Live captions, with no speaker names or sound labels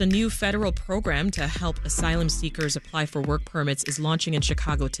The new federal program to help asylum seekers apply for work permits is launching in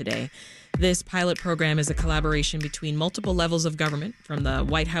Chicago today. This pilot program is a collaboration between multiple levels of government, from the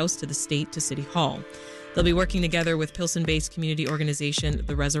White House to the state to City Hall. They'll be working together with Pilsen-based community organization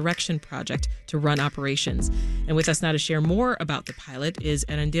The Resurrection Project to run operations. And with us now to share more about the pilot is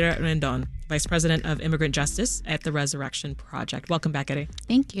Erendira Rendon, Vice President of Immigrant Justice at The Resurrection Project. Welcome back, Ere.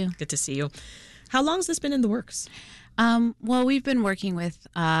 Thank you. Good to see you. How long has this been in the works? Well, we've been working with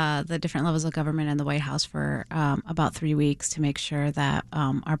the different levels of government and the White House for about 3 weeks to make sure that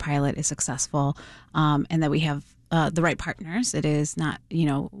our pilot is successful and that we have the right partners. It is not,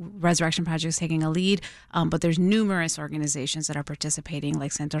 Resurrection Project is taking a lead, but there's numerous organizations that are participating,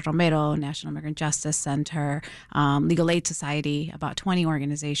 like Centro Romero, National Migrant Justice Center, Legal Aid Society, about 20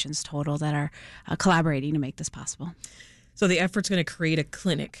 organizations total that are collaborating to make this possible. So the effort's going to create a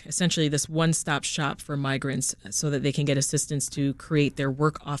clinic, essentially this one-stop shop for migrants so that they can get assistance to create their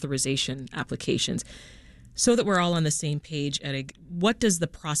work authorization applications. So that we're all on the same page, what does the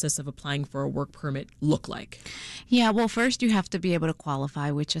process of applying for a work permit look like? Yeah, well, first you have to be able to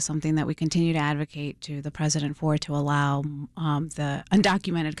qualify, which is something that we continue to advocate to the president for, to allow the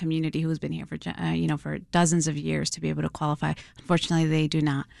undocumented community who's been here for dozens of years to be able to qualify. Unfortunately, they do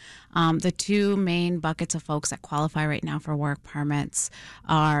not. The two main buckets of folks that qualify right now for work permits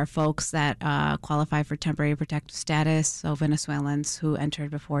are folks that qualify for temporary protective status, so Venezuelans who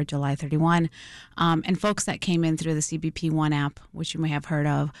entered before July 31, and folks that came in through the CBP1 app, which you may have heard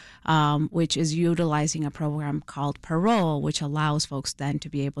of, which is utilizing a program called Parole, which allows folks then to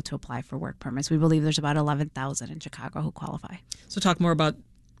be able to apply for work permits. We believe there's about 11,000 in Chicago who qualify. So talk more about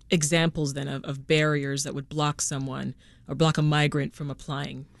examples then of barriers that would block someone or block a migrant from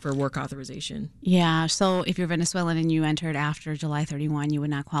applying for work authorization. Yeah, so if you're Venezuelan and you entered after July 31, you would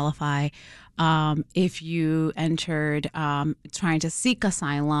not qualify. If you entered trying to seek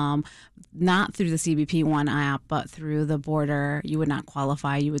asylum, not through the CBP1 app, but through the border, you would not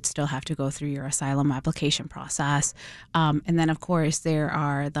qualify. You would still have to go through your asylum application process. And then, of course, there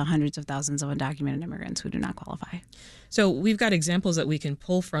are the hundreds of thousands of undocumented immigrants who do not qualify. So we've got examples that we can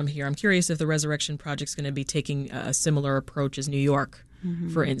pull from here. I'm curious if the Resurrection Project's going to be taking a similar approach as New York,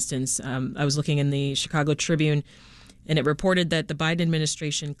 for instance. I was looking in the Chicago Tribune, and it reported that the Biden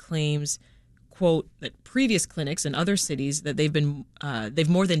administration claims, quote, that previous clinics in other cities that they've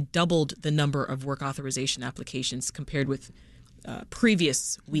more than doubled the number of work authorization applications compared with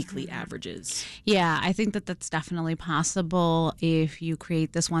previous weekly averages. Yeah, I think that that's definitely possible if you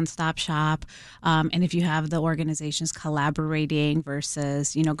create this one-stop shop, and if you have the organizations collaborating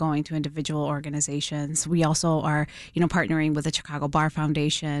versus, going to individual organizations. We also are, partnering with the Chicago Bar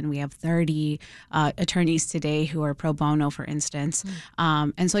Foundation. We have 30 attorneys today who are pro bono, for instance.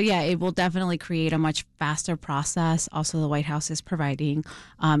 And so, yeah, it will definitely create a much faster process. Also, the White House is providing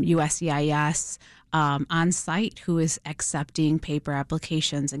USCIS on site, who is accepting paper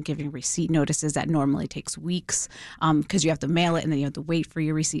applications and giving receipt notices that normally takes weeks because you have to mail it and then you have to wait for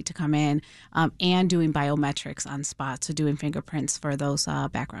your receipt to come in, and doing biometrics on spot, so doing fingerprints for those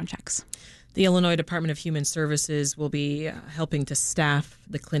background checks. The Illinois Department of Human Services will be helping to staff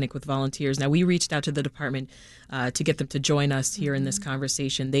the clinic with volunteers. Now, we reached out to the department to get them to join us here in this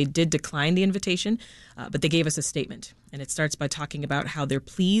conversation. They did decline the invitation, but they gave us a statement. And it starts by talking about how they're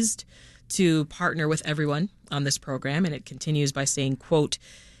pleased to partner with everyone on this program. And it continues by saying, quote,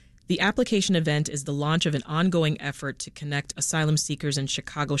 "The application event is the launch of an ongoing effort to connect asylum seekers in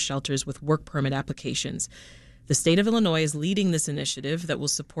Chicago shelters with work permit applications. The state of Illinois is leading this initiative that will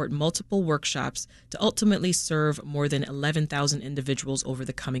support multiple workshops to ultimately serve more than 11,000 individuals over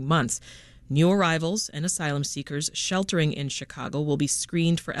the coming months. New arrivals and asylum seekers sheltering in Chicago will be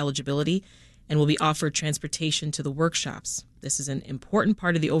screened for eligibility and will be offered transportation to the workshops. This is an important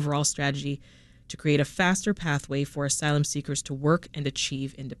part of the overall strategy to create a faster pathway for asylum seekers to work and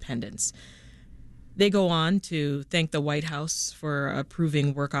achieve independence." They go on to thank the White House for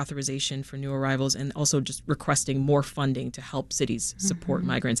approving work authorization for new arrivals and also just requesting more funding to help cities support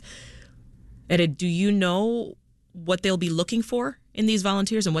migrants. Edda, do you know what they'll be looking for in these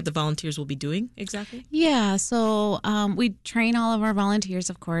volunteers and what the volunteers will be doing exactly? Yeah, so we train all of our volunteers,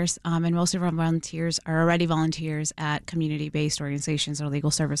 of course, and most of our volunteers are already volunteers at community-based organizations or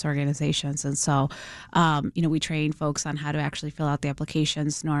legal service organizations. And so, we train folks on how to actually fill out the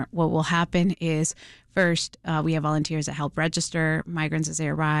applications. What will happen is First, we have volunteers that help register migrants as they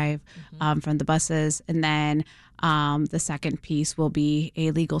arrive from the buses. And then the second piece will be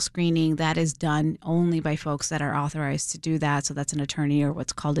a legal screening that is done only by folks that are authorized to do that. So that's an attorney or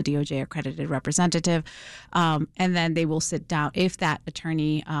what's called a DOJ accredited representative. And then they will sit down. If that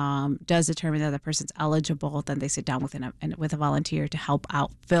attorney does determine that the person's eligible, then they sit down with a volunteer to help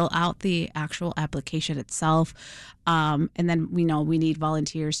fill out the actual application itself. And then we know we need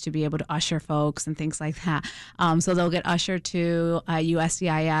volunteers to be able to usher folks and things like that. So they'll get ushered to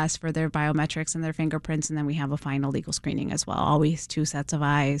USCIS for their biometrics and their fingerprints, and then we have a final legal screening as well. Always 2 sets of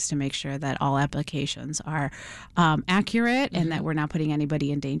eyes to make sure that all applications are accurate and that we're not putting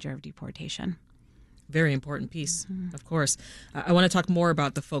anybody in danger of deportation. Very important piece, of course. I want to talk more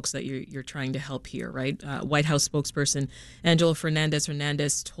about the folks that you're trying to help here, right? White House spokesperson Angela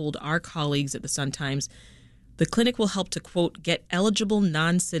Fernandez told our colleagues at the Sun-Times, the clinic will help to, quote, get eligible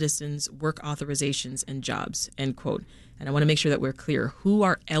non-citizens work authorizations and jobs, end quote. And I want to make sure that we're clear. Who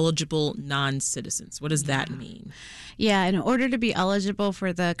are eligible non-citizens? What does that mean? Yeah, in order to be eligible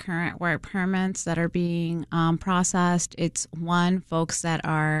for the current work permits that are being processed, it's one, folks that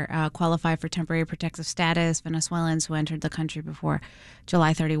are qualified for temporary protective status, Venezuelans who entered the country before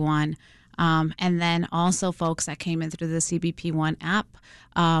July 31. And then also folks that came in through the CBP1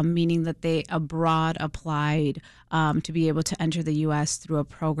 app, meaning that they abroad applied to be able to enter the U.S. through a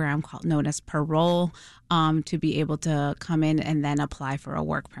program known as parole, to be able to come in and then apply for a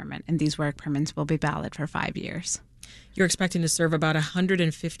work permit. And these work permits will be valid for 5 years. You're expecting to serve about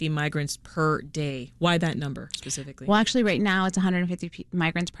 150 migrants per day. Why that number specifically? Well, actually, right now it's 150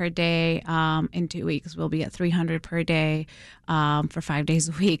 migrants per day. In 2 weeks, we'll be at 300 per day for 5 days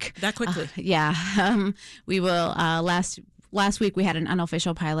a week. That quickly? Yeah. We will. Last week we had an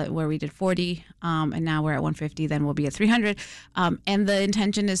unofficial pilot where we did 40, and now we're at 150. Then we'll be at 300. And the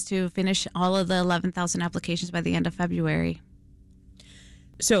intention is to finish all of the 11,000 applications by the end of February.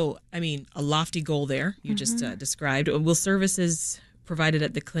 So, I mean, a lofty goal there you just described. Will services provided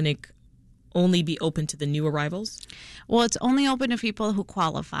at the clinic only be open to the new arrivals? Well, it's only open to people who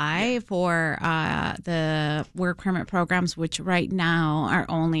qualify for the work permit programs, which right now are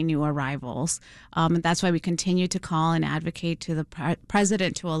only new arrivals. And that's why we continue to call and advocate to the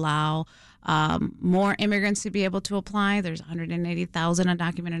president to allow more immigrants to be able to apply. There's 180,000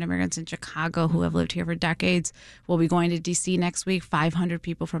 undocumented immigrants in Chicago who have lived here for decades. We'll be going to D.C. next week. 500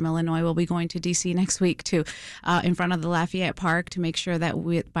 people from Illinois will be going to D.C. next week to in front of the Lafayette Park to make sure that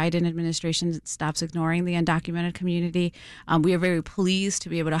the Biden administration stops ignoring the undocumented community. We are very pleased to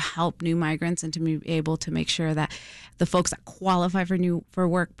be able to help new migrants and to be able to make sure that the folks that qualify for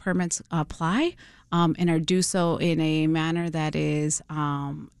work permits apply. And are do so in a manner that is,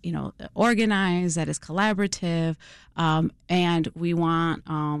 organized, that is collaborative, and we want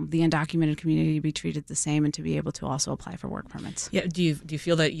the undocumented community to be treated the same and to be able to also apply for work permits. Yeah. Do you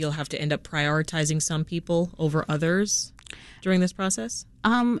feel that you'll have to end up prioritizing some people over others during this process?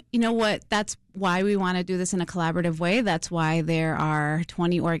 You know what? That's why we want to do this in a collaborative way. That's why there are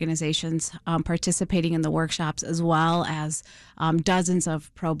 20 organizations participating in the workshops, as well as dozens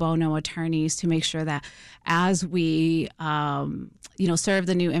of pro bono attorneys, to make sure that as we, serve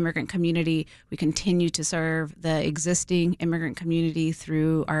the new immigrant community, we continue to serve the existing immigrant community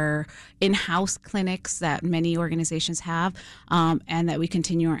through our in-house clinics that many organizations have, and that we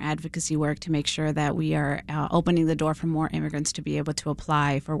continue our advocacy work to make sure that we are opening the door for more immigrants to be able to apply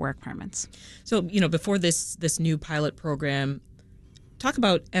for work permits. So, before this new pilot program, talk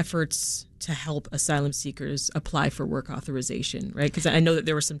about efforts to help asylum seekers apply for work authorization, right? Because I know that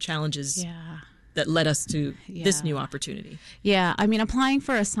there were some challenges that led us to this new opportunity. Yeah, I mean, applying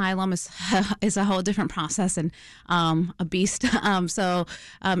for asylum is a whole different process and a beast. So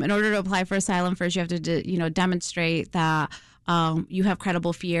in order to apply for asylum, first you have to demonstrate that you have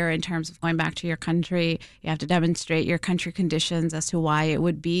credible fear in terms of going back to your country. You have to demonstrate your country conditions as to why it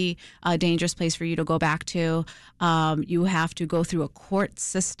would be a dangerous place for you to go back to. You have to go through a court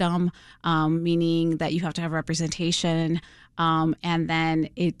system, meaning that you have to have representation. And then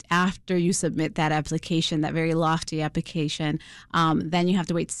after you submit that application, that very lofty application, then you have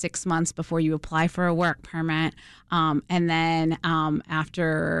to wait 6 months before you apply for a work permit. And then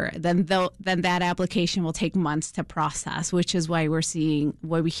then that application will take months to process, which is why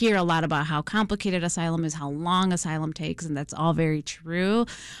we hear a lot about how complicated asylum is, how long asylum takes, and that's all very true.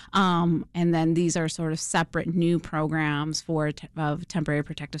 And then these are sort of separate new programs for temporary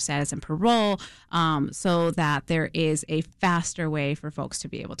protective status and parole, so that there is a faster way for folks to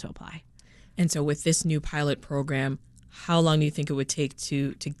be able to apply. And so with this new pilot program, how long do you think it would take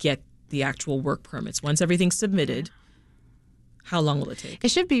to get the actual work permits? Once everything's submitted, How long will it take? It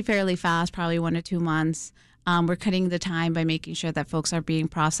should be fairly fast, probably 1 to 2 months. We're cutting the time by making sure that folks are being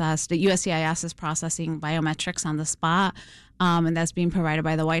processed. The USCIS is processing biometrics on the spot, and that's being provided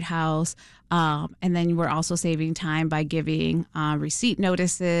by the White House. And then we're also saving time by giving receipt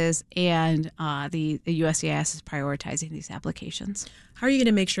notices, and the USCIS is prioritizing these applications. How are you going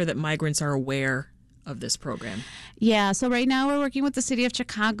to make sure that migrants are aware of this program? Yeah, so right now we're working with the city of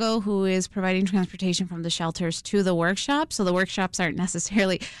Chicago, who is providing transportation from the shelters to the workshops. So the workshops aren't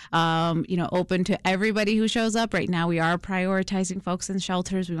necessarily, open to everybody who shows up. Right now we are prioritizing folks in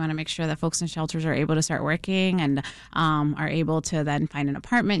shelters. We want to make sure that folks in shelters are able to start working and are able to then find an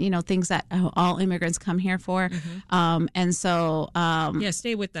apartment, things that all immigrants come here for.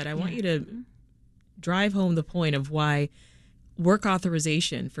 Stay with that. I want you to drive home the point of why work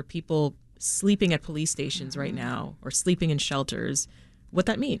authorization for people sleeping at police stations right now or sleeping in shelters, what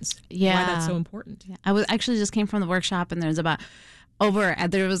that means. Yeah. Why that's so important. Yeah. I was actually just came from the workshop, and there was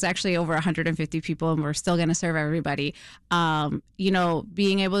actually over 150 people, and we're still going to serve everybody.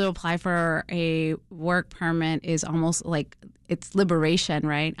 Being able to apply for a work permit is almost like it's liberation,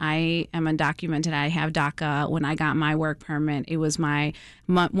 right? I am undocumented. I have DACA. When I got my work permit, it was one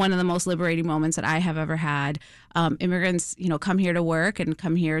of the most liberating moments that I have ever had. Immigrants, come here to work and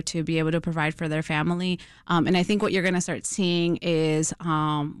come here to be able to provide for their family. And I think what you're going to start seeing is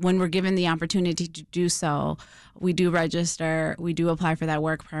when we're given the opportunity to do so, we do register, we do apply for that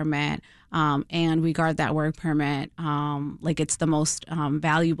work permit, and we guard that work permit like it's the most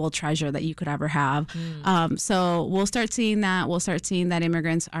valuable treasure that you could ever have. So we'll start seeing that. We'll start seeing that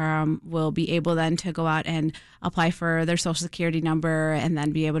immigrants will be able then to go out and apply for their Social Security number and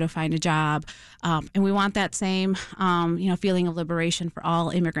then be able to find a job. And we want that same, feeling of liberation for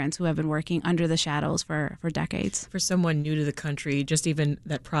all immigrants who have been working under the shadows for decades. For someone new to the country, just even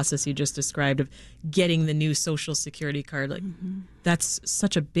that process you just described of getting the new Social Security card, that's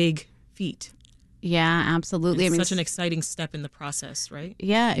such a big feat. Yeah, absolutely. It's such an exciting step in the process, right?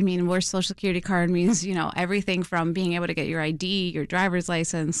 Yeah, where Social Security card means, everything from being able to get your ID, your driver's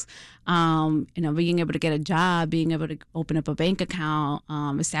license, being able to get a job, being able to open up a bank account,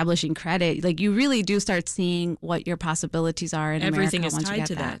 establishing credit. Like, you really do start seeing what your possibilities are in Everything America is once you tied get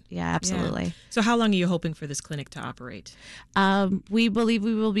to that. Yeah, absolutely. Yeah. So how long are you hoping for this clinic to operate? We believe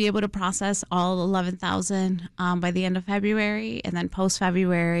we will be able to process all 11,000 by the end of February, and then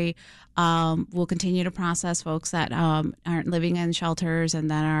post-February, we'll continue to process folks that aren't living in shelters and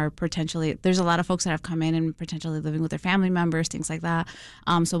that are potentially, there's a lot of folks that have come in and potentially living with their family members, things like that.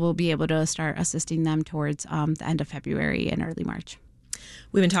 So we'll be able to start assisting them towards the end of February and early March.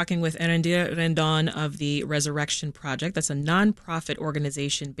 We've been talking with Erandia Rendon of the Resurrection Project. That's a nonprofit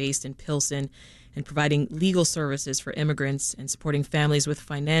organization based in Pilsen and providing legal services for immigrants and supporting families with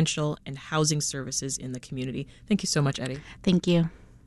financial and housing services in the community. Thank you so much, Eddie. Thank you.